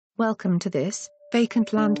Welcome to this,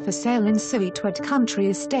 vacant land for sale in Soeteweide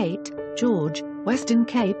Country Estate, George, Western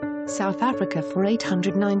Cape, South Africa for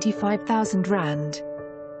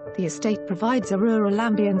R895,000. The estate provides a rural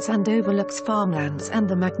ambience and overlooks farmlands and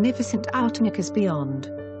the magnificent Outeniquas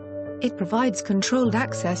beyond. It provides controlled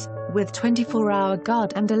access, with 24-hour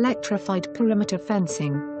guard and electrified perimeter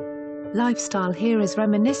fencing. Lifestyle here is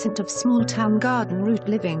reminiscent of small-town garden route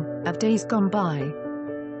living, of days gone by.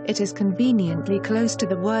 It is conveniently close to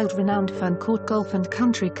the world-renowned Fancourt Golf and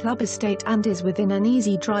Country Club estate and is within an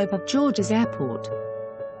easy drive of George's airport.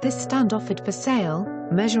 This stand offered for sale,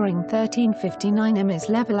 measuring 1359 m is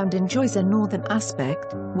level and enjoys a northern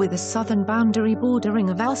aspect, with a southern boundary bordering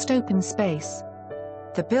a vast open space.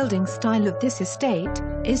 The building style of this estate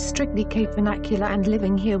is strictly Cape vernacular, and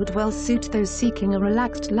living here would well suit those seeking a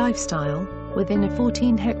relaxed lifestyle, within a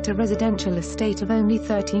 14-hectare residential estate of only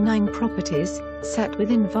 39 properties, set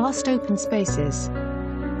within vast open spaces.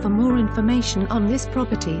 For more information on this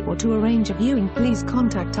property or to arrange a viewing, please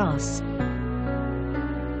contact us.